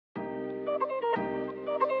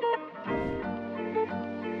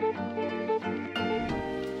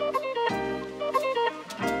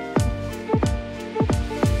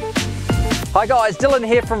Hi guys, Dylan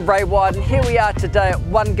here from Ray White, and here we are today at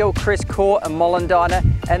 1 Gilcrest Court in Molendinar,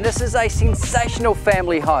 and this is a sensational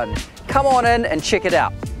family home. Come on in and check it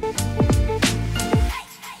out.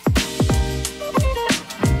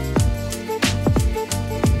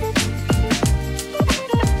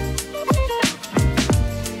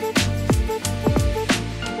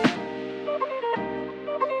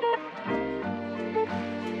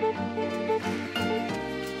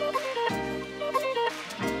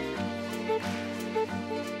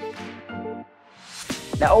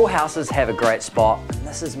 Now all houses have a great spot, and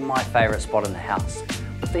this is my favourite spot in the house.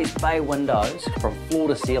 With these bay windows from floor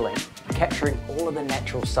to ceiling, capturing all of the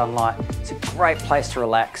natural sunlight, it's a great place to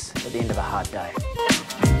relax at the end of a hard day.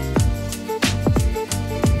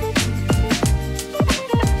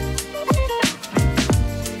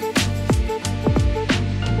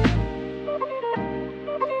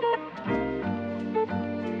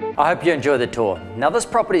 I hope you enjoy the tour. Now this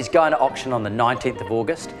property is going to auction on the 19th of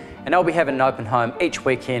August, and I'll be having an open home each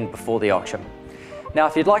weekend before the auction. Now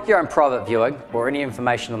if you'd like your own private viewing or any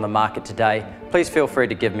information on the market today, please feel free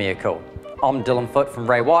to give me a call. I'm Dylan Foote from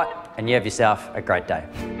Ray White, and you have yourself a great day.